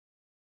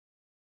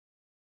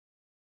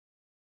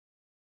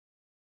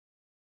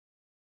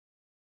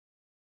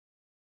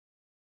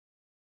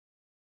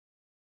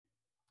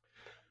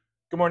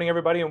Good morning,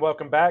 everybody, and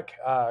welcome back.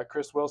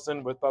 Chris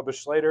Wilson with Bubba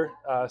Schlader,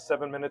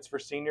 7 minutes for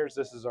seniors.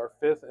 This is our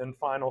fifth and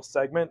final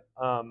segment.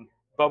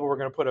 Bubba, we're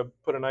going to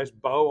put a nice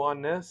bow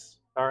on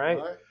this. All right.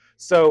 All right.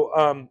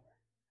 So,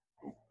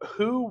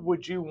 who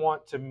would you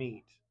want to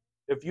meet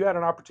if you had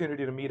an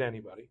opportunity to meet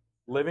anybody,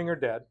 living or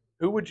dead?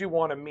 Who would you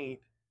want to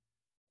meet,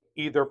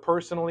 either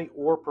personally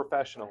or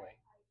professionally,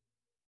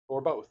 or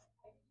both?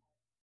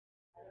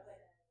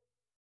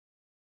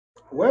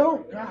 Well,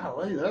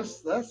 golly,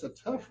 that's a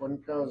tough one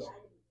because,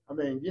 I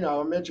mean,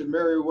 I mentioned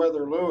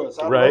Meriwether Lewis.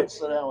 I'd Right. love to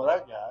sit down with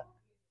that guy.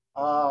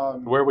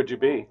 Where would you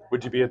be?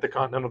 Would you be at the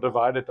Continental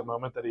Divide at the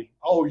moment that he?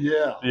 Oh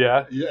yeah,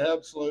 Yeah. yeah,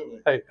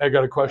 absolutely. Hey, I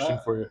got a question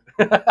for you.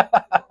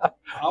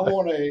 I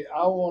want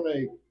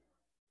a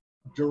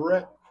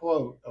direct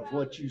quote of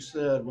what you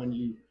said when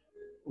you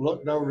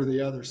looked over the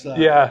other side.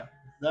 Yeah.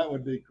 That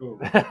would be cool.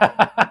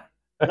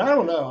 And I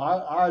don't know.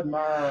 I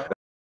admire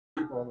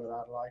people that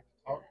I'd like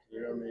to talk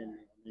to. I mean,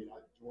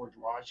 like George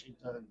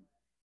Washington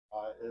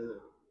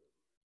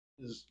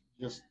is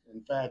just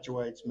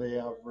infatuates me.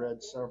 I've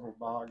read several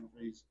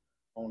biographies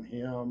on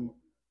him.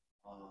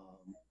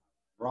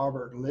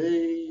 Robert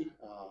Lee,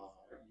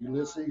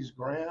 Ulysses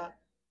Grant,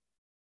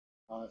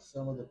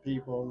 some of the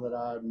people that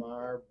I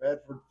admire.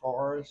 Bedford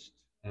Forrest,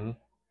 Mhm.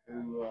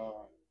 who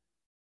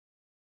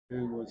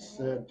was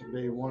said to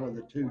be one of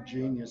the two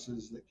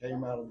geniuses that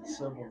came out of the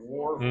Civil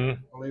War,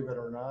 believe it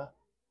or not.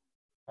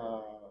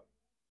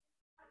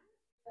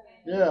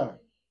 Yeah,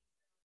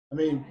 I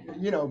mean,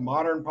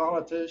 modern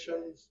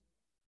politicians.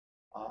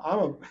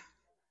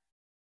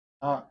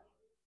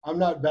 I'm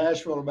not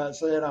bashful about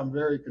saying I'm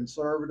very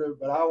conservative,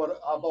 but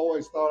I've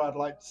always thought I'd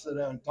like to sit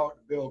down and talk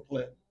to Bill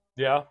Clinton.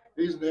 Yeah.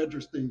 He's an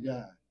interesting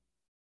guy.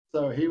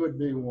 So he would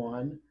be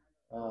one.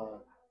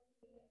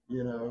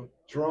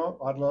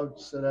 Trump, I'd love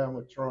to sit down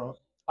with Trump.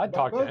 I'd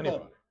talk to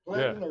anybody.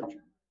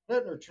 Clinton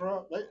or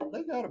Trump,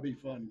 they got to be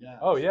fun guys.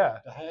 Oh, yeah.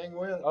 To hang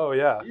with. Oh,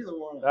 yeah. Either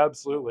one.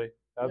 Absolutely.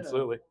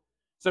 Absolutely.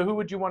 So who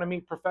would you want to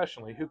meet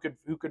professionally? Who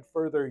could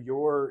further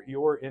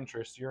your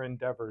interests, your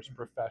endeavors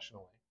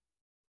professionally?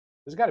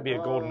 There's got to be a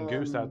golden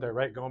goose out there,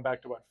 right? Going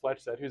back to what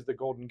Fletch said, who's the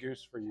golden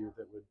goose for you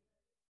that would?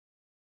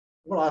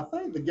 Well, I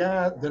think the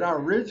guy that I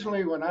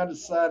originally, when I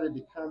decided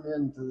to come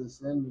into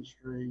this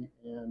industry,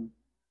 and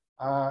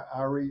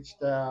I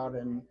reached out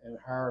and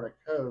hired a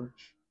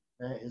coach.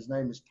 His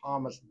name is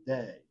Thomas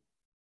Day.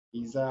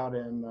 He's out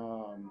in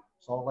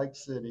Salt Lake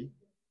City,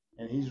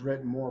 and he's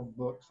written more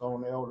books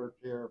on elder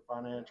care,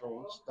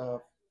 financial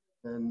stuff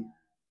than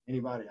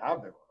anybody I've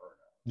ever heard of.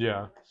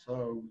 Yeah.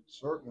 So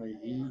certainly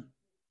he's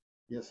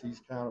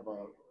kind of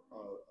a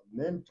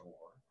mentor.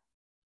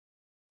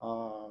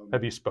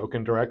 Have you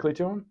spoken directly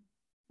to him?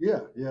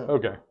 Yeah.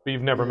 Okay, but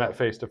you've never met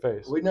face to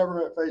face. We never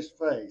met face to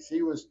face.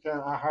 He was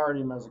I hired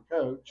him as a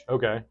coach.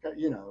 Okay.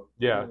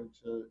 Yeah.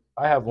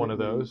 I have one of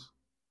those.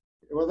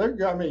 Well,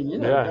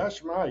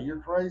 gosh, you're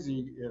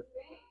crazy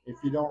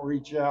if you don't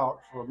reach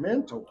out for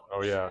mentors.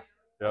 Oh yeah.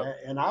 Yeah.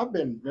 And I've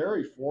been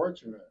very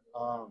fortunate.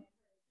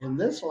 In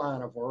this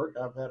line of work,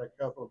 I've had a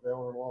couple of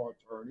elder law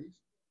attorneys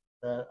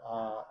that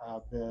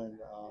I've been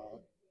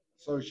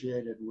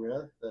associated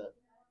with that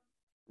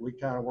we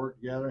kind of work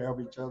together, help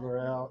each other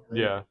out.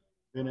 They've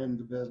been in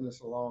the business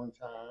a long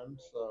time,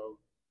 so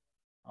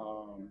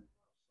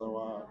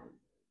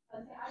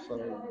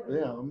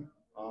them.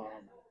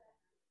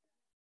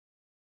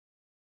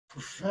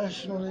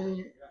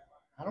 Professionally,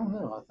 I don't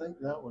know. I think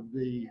that would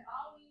be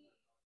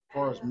as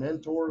far as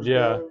mentors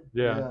go.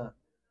 Yeah.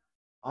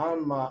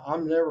 I'm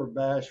never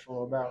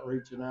bashful about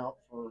reaching out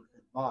for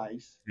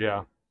advice.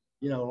 Yeah.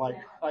 Like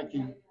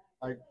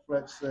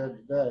Fletch said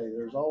today,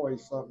 there's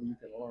always something you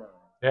can learn.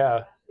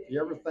 Yeah. If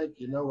you ever think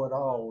you know it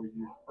all,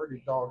 you're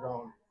pretty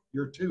doggone.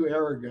 You're too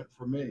arrogant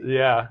for me.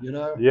 Yeah.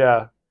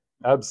 Yeah.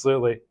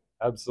 Absolutely.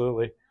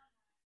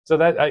 So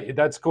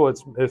that's cool.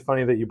 It's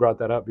funny that you brought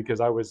that up because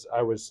I was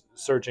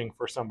searching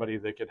for somebody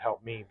that could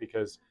help me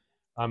because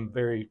I'm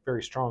very,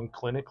 very strong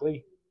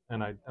clinically,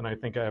 and I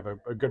think I have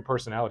a good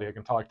personality. I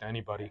can talk to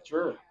anybody.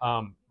 Sure.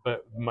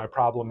 But my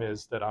problem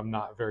is that I'm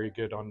not very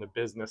good on the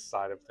business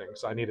side of things.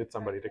 So I needed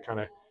somebody to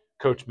kind of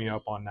coach me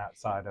up on that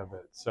side of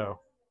it. So,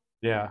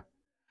 yeah.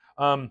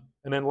 And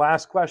then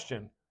last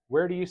question: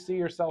 where do you see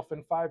yourself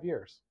in 5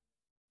 years?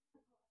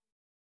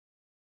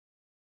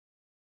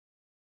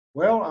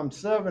 Well, I'm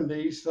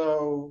 70,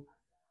 so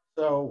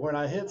when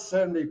I hit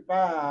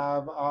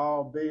 75,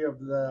 I'll be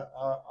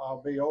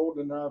old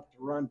enough to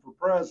run for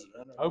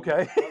president of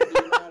the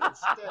United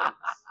States.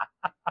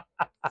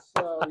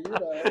 So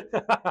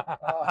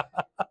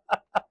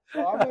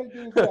so I may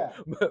do that.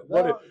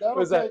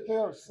 That'll take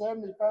care of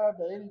 75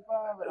 to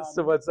 85.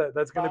 So what's that?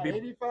 That's going to be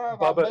 85.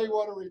 Bubba, I may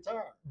want to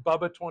retire.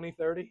 Bubba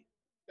 2030.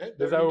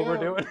 Is that what we're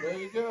doing? There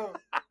you go.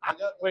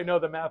 Wait, no,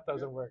 the math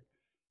doesn't work.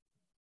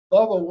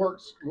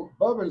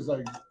 Bubba is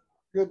a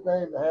good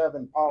name to have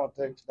in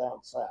politics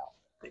down south.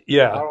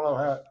 Yeah. I don't know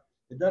how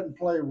it doesn't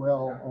play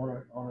well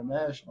on a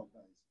national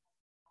basis.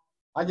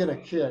 I get a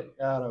kick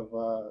out of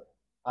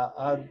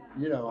I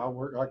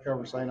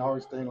cover St.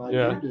 Augustine like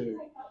you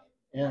do,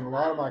 and a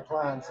lot of my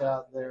clients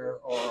out there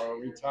are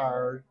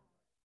retired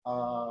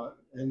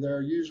And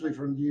they're usually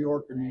from New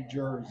York or New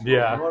Jersey.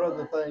 Yeah. And one of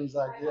the things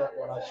I get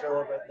when I show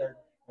up at their,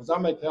 because I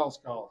make house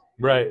calls.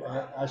 Right.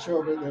 I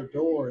show up at their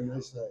door and they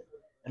say,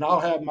 and I'll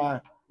have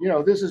my,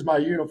 this is my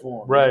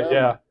uniform. Right.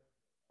 Yeah.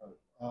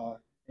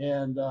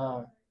 And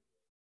I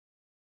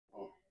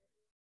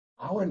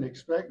wasn't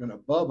expecting a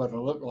Bubba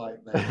to look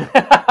like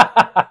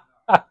that.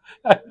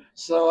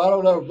 So I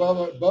don't know if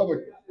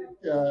Bubba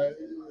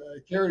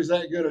carries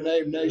that good a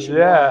name nationwide.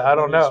 Yeah, I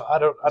don't know. I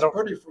don't.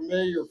 Pretty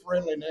familiar,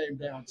 friendly name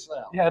down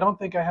south. Yeah, I don't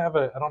think I have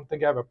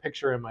a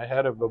picture in my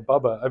head of a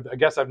Bubba. I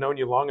guess I've known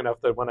you long enough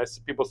that when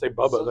people say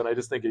Bubba, then I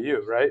just think of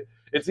you, right?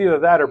 It's either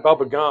that or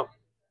Bubba Gump,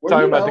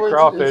 talking about the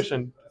crawfish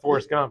and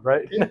Forrest Gump,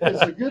 right?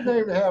 It's a good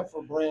name to have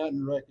for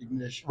brand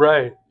recognition.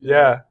 Right.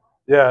 Yeah.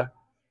 Yeah.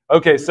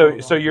 Okay. So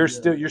you're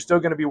still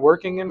going to be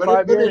working in 5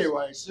 years? But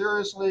anyway,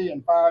 seriously,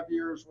 in 5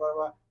 years,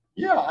 whatever.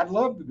 Yeah, I'd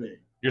love to be.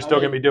 You're still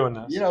going to be doing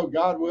this?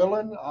 God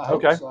willing, I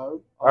hope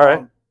so. All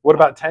right. What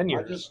about 10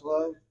 years? I just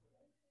love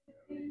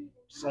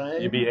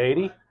saying. You'd be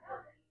 80?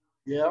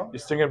 Yeah. You're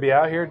still going to be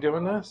out here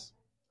doing this?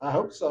 I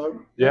hope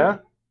so. Yeah?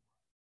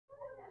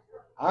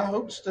 I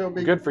hope to still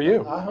be. Good for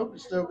you. I hope to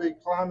still be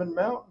climbing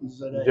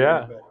mountains at 80.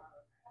 Yeah.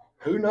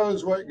 Who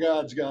knows what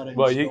God's got in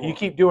store. Well, you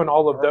keep doing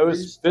all of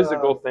those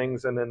physical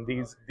things, and then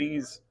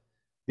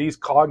these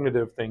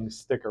cognitive things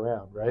stick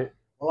around, right?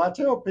 Well, I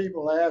tell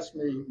people, ask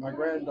me, my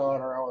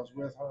granddaughter, I was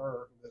with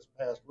her this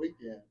past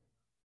weekend.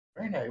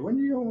 Renee, when are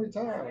you going to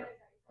retire?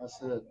 I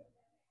said,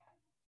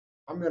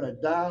 I'm going to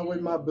die with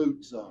my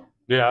boots on.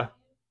 Yeah.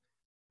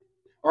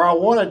 Or I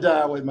want to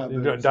die with my boots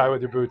on. You're going to die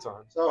with your boots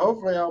on. So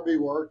hopefully I'll be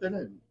working,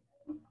 and,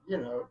 I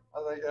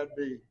think that'd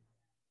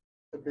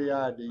be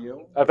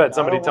ideal. I've had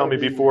somebody tell me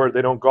before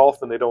they don't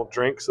golf and they don't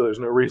drink, so there's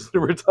no reason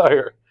to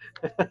retire.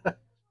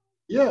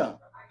 Yeah.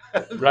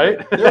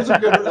 Right? That is a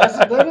good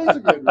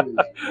reason.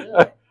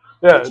 Yeah.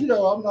 Yeah.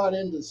 But I'm not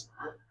into.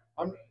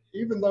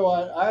 Even though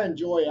I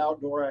enjoy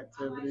outdoor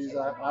activities,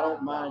 I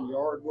don't mind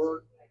yard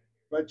work.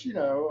 But I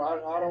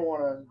don't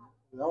want to.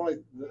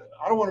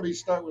 I don't want to be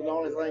stuck with the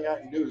only thing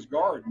I can do is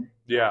garden.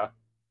 Yeah.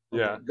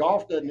 Yeah.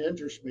 Golf doesn't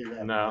interest me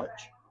that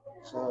much.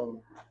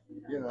 So,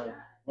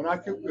 when I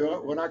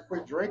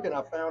quit drinking,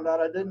 I found out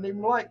I didn't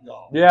even like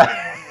golf. Yeah.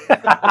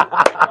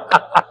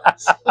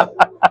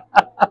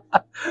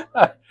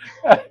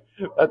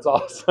 That's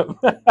awesome.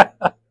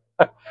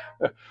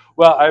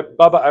 Well,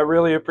 Bubba, I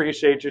really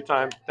appreciate your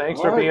time.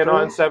 Thanks for being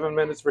on 7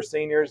 Minutes for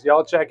Seniors.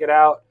 Y'all check it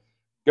out.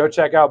 Go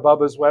check out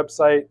Bubba's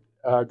website.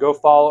 Go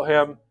follow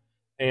him.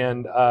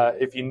 And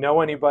if you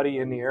know anybody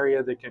in the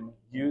area that can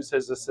use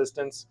his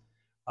assistance,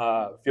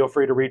 feel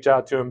free to reach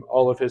out to him.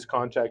 All of his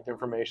contact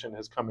information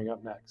is coming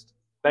up next.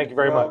 Thank you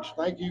very much.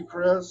 Thank you,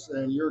 Chris,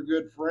 and you're a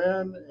good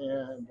friend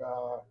and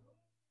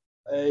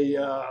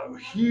a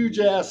huge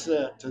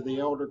asset to the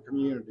elder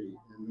community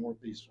in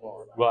Northeast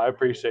Florida. Well, I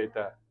appreciate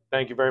that.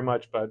 Thank you very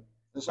much, bud.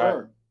 Yes,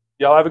 sir.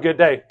 Y'all have a good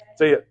day.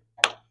 See ya.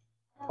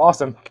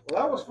 Awesome.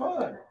 Well, that was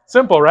fun.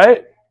 Simple,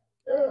 right?